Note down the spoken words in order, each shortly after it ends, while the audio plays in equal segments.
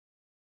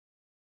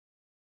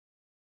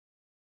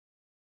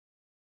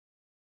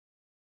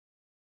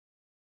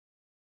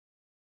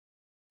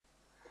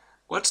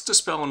Let's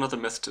dispel another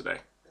myth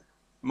today.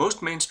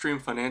 Most mainstream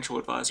financial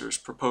advisors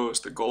propose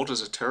that gold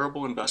is a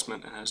terrible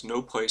investment and has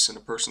no place in a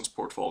person's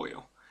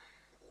portfolio.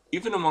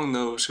 Even among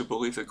those who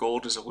believe that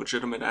gold is a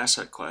legitimate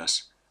asset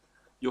class,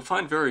 you'll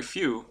find very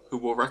few who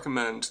will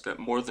recommend that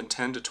more than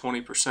 10 to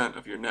 20%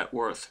 of your net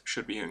worth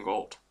should be in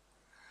gold.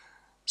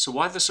 So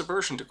why this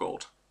aversion to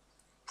gold?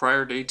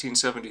 Prior to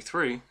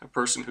 1873, a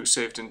person who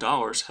saved in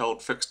dollars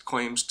held fixed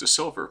claims to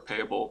silver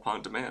payable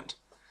upon demand.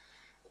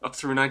 Up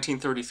through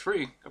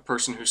 1933, a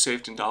person who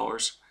saved in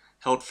dollars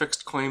held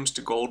fixed claims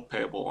to gold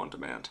payable on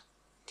demand.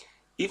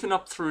 Even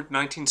up through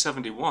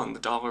 1971, the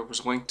dollar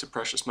was linked to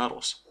precious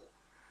metals.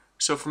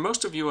 So for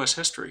most of U.S.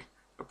 history,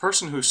 a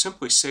person who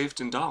simply saved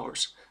in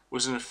dollars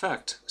was in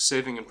effect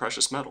saving in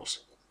precious metals.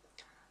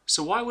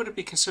 So why would it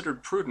be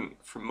considered prudent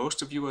for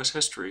most of U.S.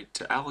 history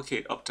to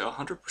allocate up to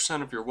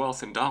 100% of your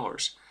wealth in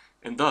dollars,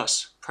 and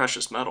thus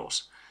precious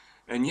metals?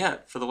 And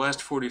yet, for the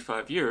last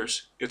 45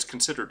 years, it's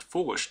considered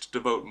foolish to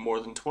devote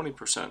more than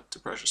 20% to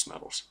precious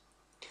metals.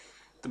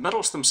 The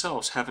metals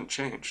themselves haven't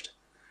changed.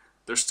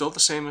 They're still the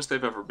same as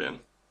they've ever been.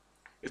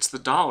 It's the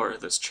dollar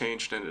that's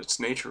changed in its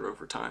nature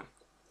over time.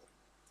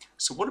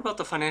 So what about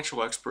the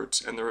financial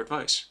experts and their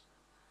advice?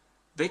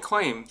 They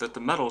claim that the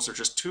metals are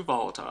just too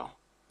volatile,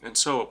 and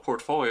so a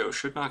portfolio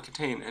should not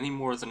contain any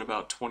more than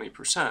about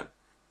 20%,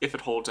 if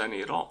it holds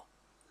any at all.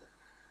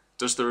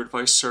 Does their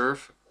advice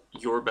serve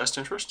your best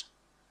interest?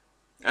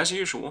 As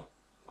usual,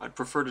 I'd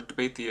prefer to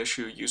debate the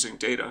issue using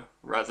data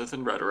rather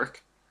than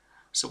rhetoric,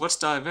 so let's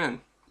dive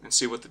in and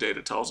see what the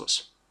data tells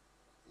us.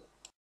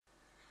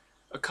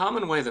 A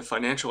common way that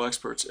financial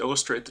experts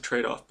illustrate the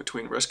trade-off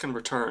between risk and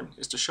return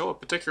is to show a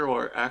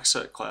particular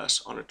asset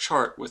class on a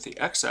chart with the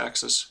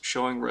x-axis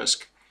showing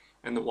risk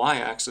and the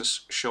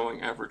y-axis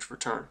showing average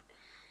return.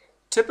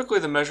 Typically,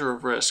 the measure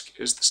of risk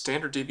is the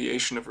standard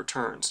deviation of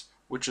returns,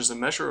 which is a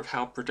measure of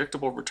how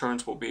predictable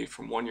returns will be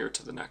from one year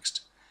to the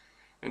next.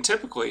 And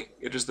typically,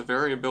 it is the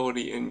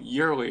variability in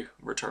yearly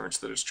returns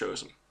that is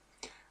chosen.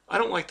 I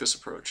don't like this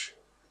approach.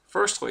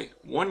 Firstly,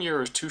 1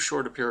 year is too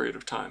short a period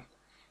of time.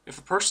 If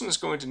a person is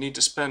going to need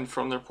to spend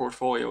from their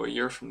portfolio a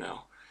year from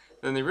now,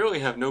 then they really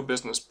have no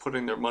business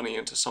putting their money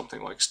into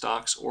something like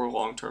stocks or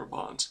long-term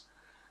bonds.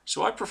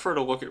 So I prefer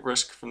to look at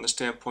risk from the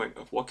standpoint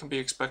of what can be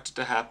expected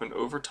to happen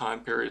over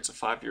time periods of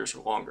 5 years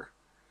or longer.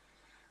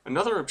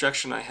 Another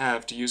objection I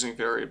have to using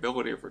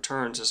variability of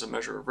returns as a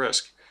measure of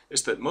risk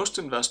is that most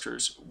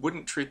investors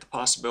wouldn't treat the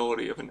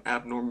possibility of an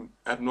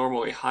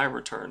abnormally high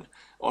return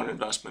on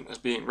investment as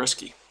being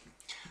risky.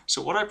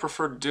 So what I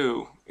prefer to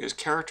do is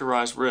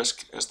characterize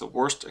risk as the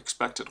worst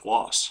expected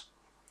loss.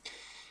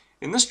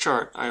 In this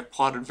chart, I have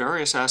plotted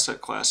various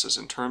asset classes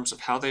in terms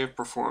of how they have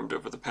performed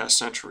over the past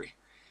century.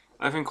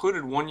 I've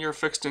included 1-year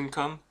fixed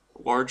income,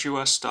 large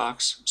U.S.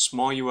 stocks,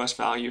 small U.S.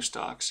 value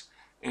stocks,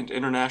 and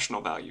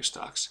international value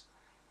stocks.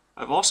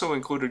 I've also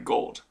included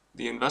gold,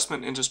 the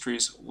investment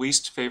industry's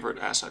least favorite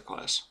asset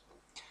class.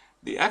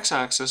 The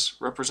x-axis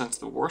represents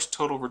the worst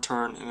total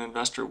return an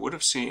investor would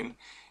have seen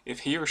if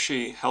he or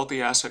she held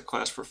the asset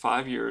class for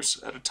 5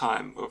 years at a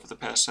time over the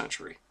past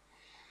century.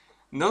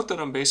 Note that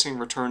I'm basing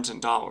returns in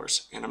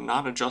dollars, and I'm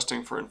not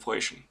adjusting for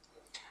inflation.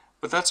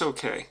 But that's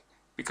okay,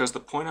 because the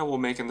point I will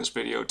make in this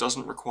video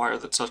doesn't require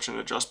that such an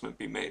adjustment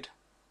be made.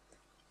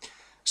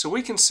 So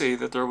we can see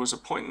that there was a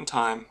point in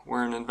time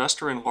where an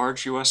investor in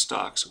large U.S.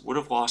 stocks would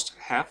have lost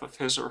half of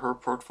his or her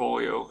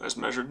portfolio as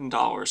measured in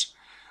dollars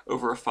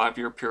over a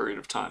 5-year period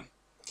of time.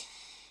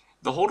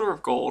 The holder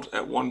of gold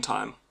at one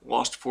time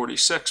lost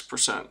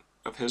 46%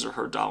 of his or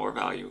her dollar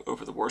value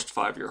over the worst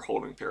 5-year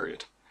holding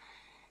period.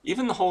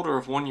 Even the holder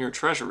of 1-year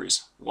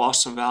treasuries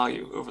lost some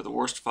value over the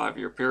worst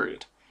 5-year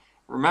period.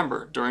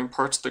 Remember, during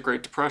parts of the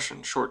Great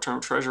Depression, short-term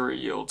treasury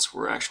yields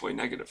were actually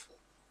negative.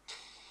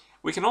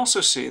 We can also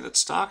see that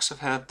stocks have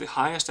had the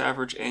highest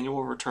average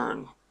annual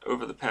return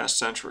over the past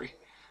century.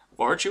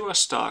 Large U.S.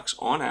 stocks,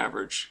 on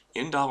average,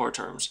 in dollar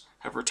terms,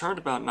 have returned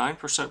about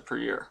 9% per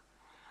year.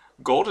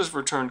 Gold has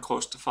returned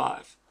close to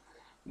 5%.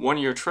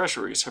 1-year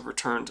treasuries have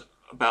returned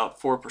about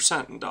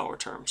 4% in dollar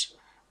terms,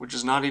 which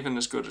is not even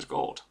as good as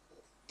gold.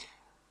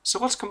 So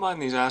let's combine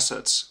these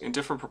assets in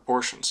different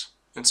proportions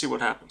and see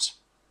what happens.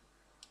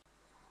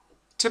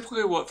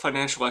 Typically what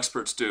financial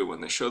experts do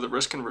when they show the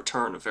risk and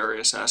return of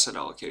various asset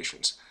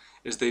allocations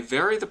is they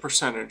vary the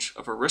percentage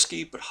of a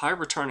risky but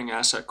high-returning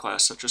asset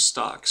class such as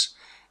stocks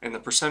and the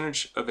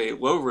percentage of a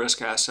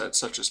low-risk asset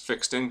such as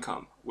fixed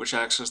income, which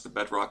acts as the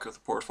bedrock of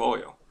the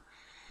portfolio.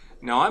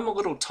 Now, I'm a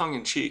little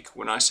tongue-in-cheek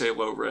when I say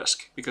low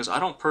risk, because I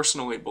don't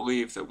personally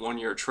believe that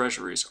 1-year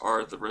treasuries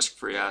are the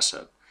risk-free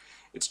asset.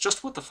 It's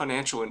just what the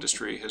financial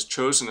industry has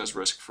chosen as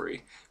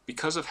risk-free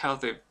because of how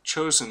they've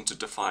chosen to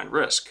define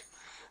risk.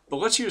 But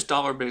let's use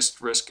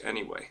dollar-based risk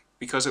anyway,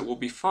 because it will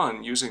be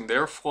fun using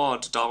their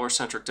flawed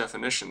dollar-centric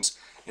definitions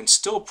and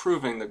still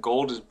proving that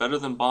gold is better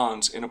than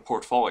bonds in a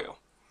portfolio.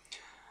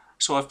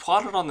 So I've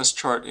plotted on this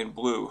chart in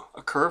blue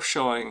a curve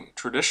showing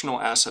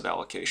traditional asset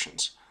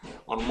allocations.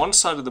 On one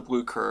side of the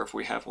blue curve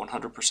we have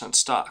 100%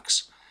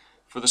 stocks.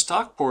 For the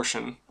stock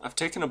portion, I've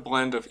taken a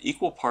blend of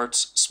equal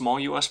parts small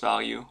U.S.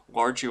 value,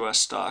 large U.S.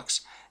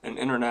 stocks, and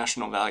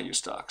international value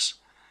stocks.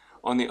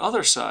 On the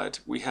other side,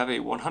 we have a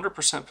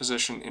 100%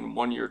 position in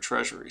one-year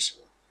treasuries.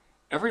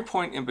 Every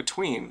point in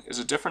between is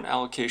a different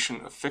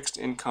allocation of fixed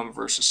income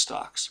versus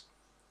stocks.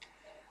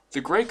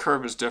 The gray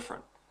curve is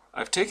different.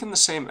 I've taken the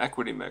same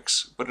equity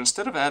mix, but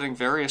instead of adding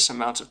various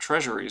amounts of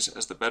treasuries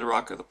as the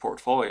bedrock of the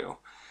portfolio,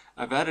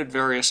 I've added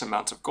various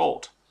amounts of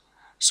gold.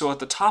 So at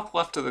the top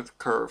left of the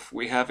curve,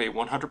 we have a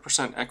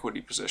 100%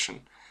 equity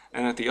position,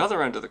 and at the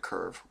other end of the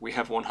curve, we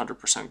have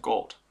 100%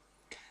 gold.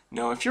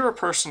 Now, if you're a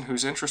person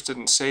who's interested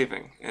in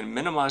saving and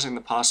minimizing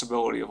the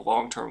possibility of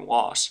long-term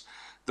loss,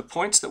 the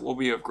points that will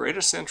be of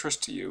greatest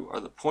interest to you are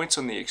the points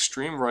on the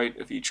extreme right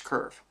of each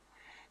curve.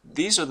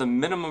 These are the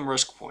minimum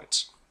risk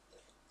points.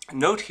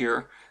 Note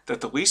here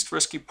that the least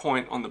risky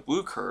point on the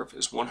blue curve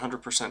is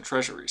 100%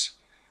 treasuries.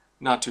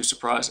 Not too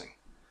surprising.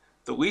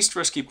 The least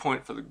risky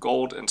point for the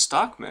gold and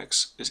stock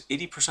mix is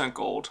 80%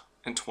 gold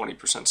and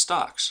 20%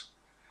 stocks.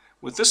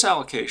 With this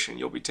allocation,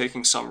 you'll be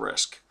taking some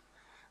risk.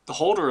 The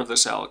holder of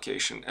this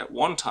allocation at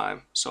one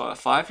time saw a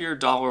 5-year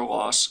dollar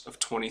loss of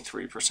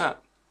 23%.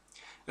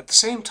 At the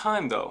same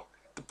time, though,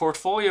 the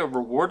portfolio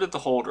rewarded the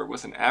holder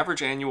with an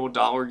average annual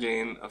dollar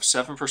gain of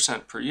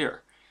 7% per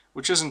year,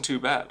 which isn't too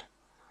bad.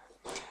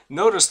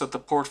 Notice that the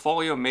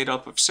portfolio made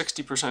up of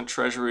 60%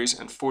 treasuries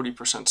and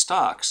 40%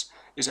 stocks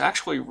is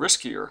actually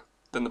riskier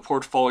than the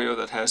portfolio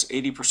that has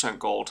 80%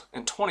 gold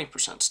and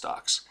 20%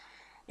 stocks,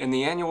 and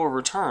the annual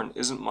return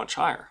isn't much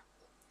higher.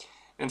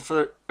 And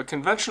for a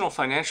conventional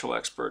financial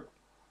expert,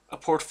 a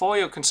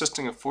portfolio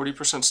consisting of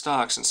 40%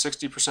 stocks and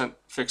 60%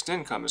 fixed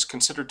income is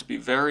considered to be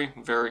very,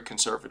 very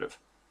conservative.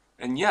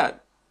 And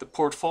yet, the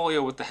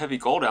portfolio with the heavy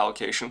gold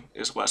allocation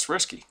is less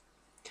risky.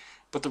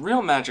 But the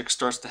real magic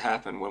starts to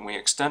happen when we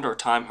extend our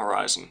time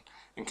horizon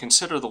and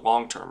consider the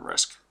long-term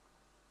risk.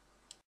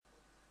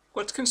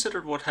 Let's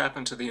consider what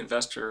happened to the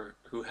investor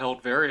who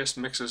held various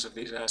mixes of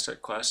these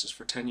asset classes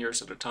for 10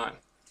 years at a time.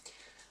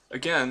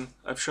 Again,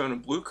 I've shown a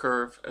blue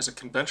curve as a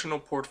conventional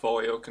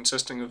portfolio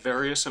consisting of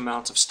various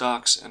amounts of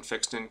stocks and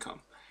fixed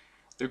income.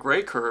 The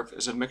gray curve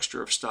is a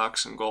mixture of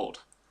stocks and gold.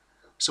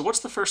 So what's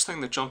the first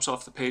thing that jumps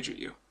off the page at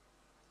you?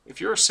 If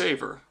you're a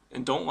saver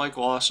and don't like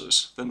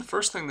losses, then the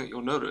first thing that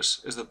you'll notice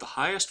is that the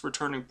highest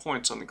returning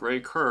points on the gray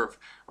curve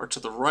are to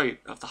the right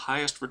of the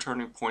highest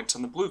returning points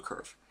on the blue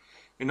curve.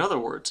 In other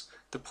words,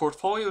 the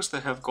portfolios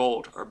that have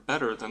gold are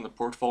better than the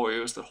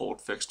portfolios that hold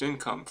fixed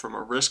income from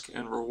a risk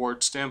and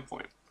reward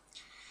standpoint.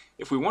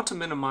 If we want to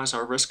minimize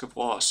our risk of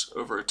loss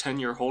over a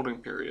 10-year holding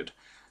period,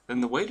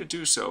 then the way to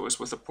do so is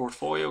with a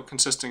portfolio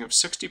consisting of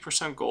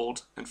 60%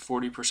 gold and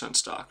 40%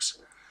 stocks.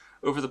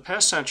 Over the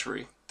past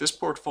century, this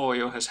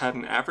portfolio has had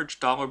an average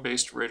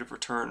dollar-based rate of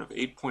return of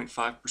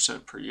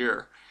 8.5% per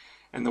year,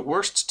 and the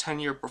worst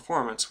 10-year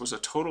performance was a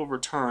total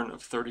return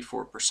of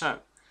 34%.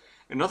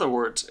 In other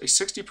words, a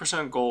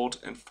 60% gold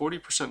and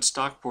 40%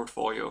 stock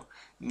portfolio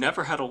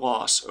never had a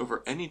loss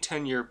over any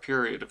 10-year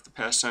period of the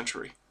past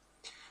century.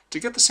 To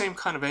get the same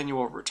kind of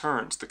annual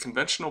returns, the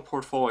conventional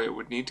portfolio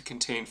would need to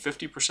contain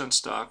 50%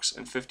 stocks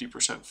and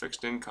 50%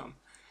 fixed income.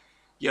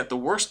 Yet the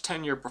worst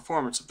 10-year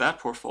performance of that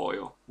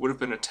portfolio would have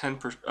been a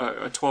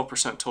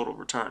 12% total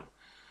return,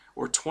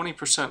 or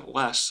 20%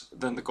 less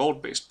than the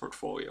gold-based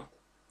portfolio.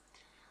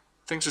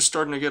 Things are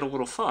starting to get a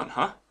little fun,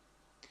 huh?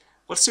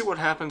 Let's see what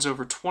happens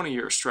over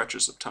 20-year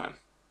stretches of time.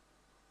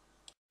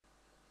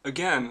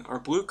 Again, our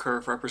blue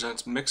curve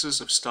represents mixes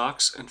of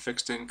stocks and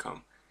fixed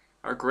income.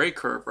 Our gray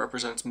curve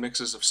represents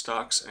mixes of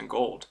stocks and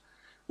gold.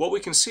 What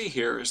we can see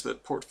here is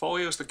that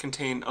portfolios that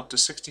contain up to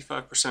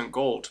 65%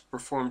 gold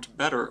performed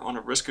better on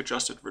a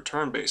risk-adjusted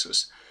return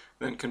basis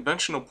than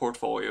conventional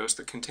portfolios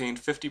that contain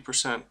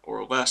 50%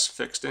 or less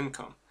fixed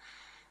income.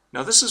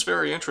 Now this is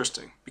very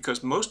interesting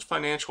because most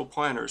financial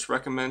planners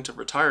recommend to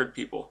retired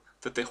people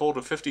that they hold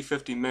a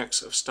 50-50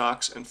 mix of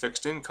stocks and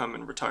fixed income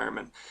in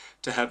retirement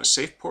to have a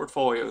safe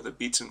portfolio that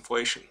beats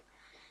inflation.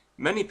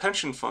 Many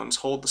pension funds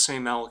hold the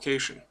same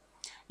allocation.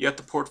 Yet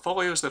the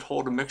portfolios that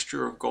hold a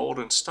mixture of gold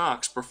and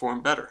stocks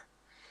perform better.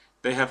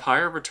 They have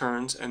higher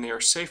returns and they are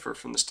safer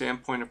from the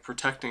standpoint of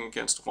protecting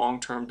against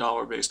long-term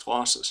dollar-based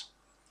losses.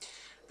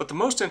 But the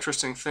most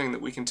interesting thing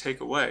that we can take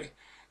away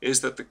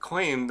is that the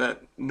claim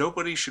that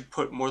nobody should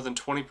put more than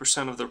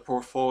 20% of their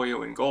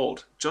portfolio in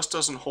gold just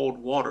doesn't hold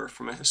water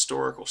from a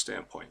historical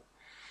standpoint.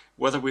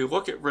 Whether we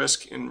look at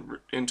risk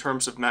in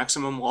terms of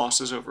maximum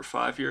losses over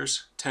 5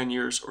 years, 10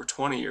 years, or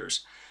 20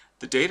 years,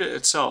 the data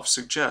itself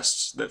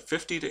suggests that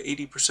 50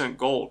 to 80%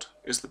 gold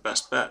is the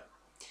best bet.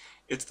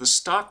 It's the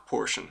stock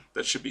portion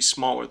that should be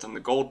smaller than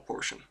the gold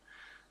portion.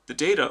 The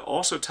data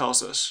also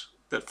tells us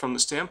that from the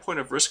standpoint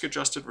of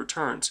risk-adjusted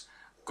returns,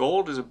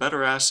 gold is a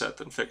better asset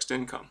than fixed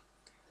income.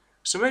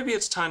 So maybe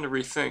it's time to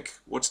rethink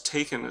what's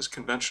taken as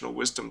conventional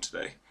wisdom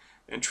today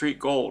and treat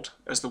gold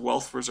as the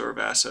wealth reserve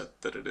asset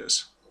that it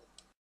is.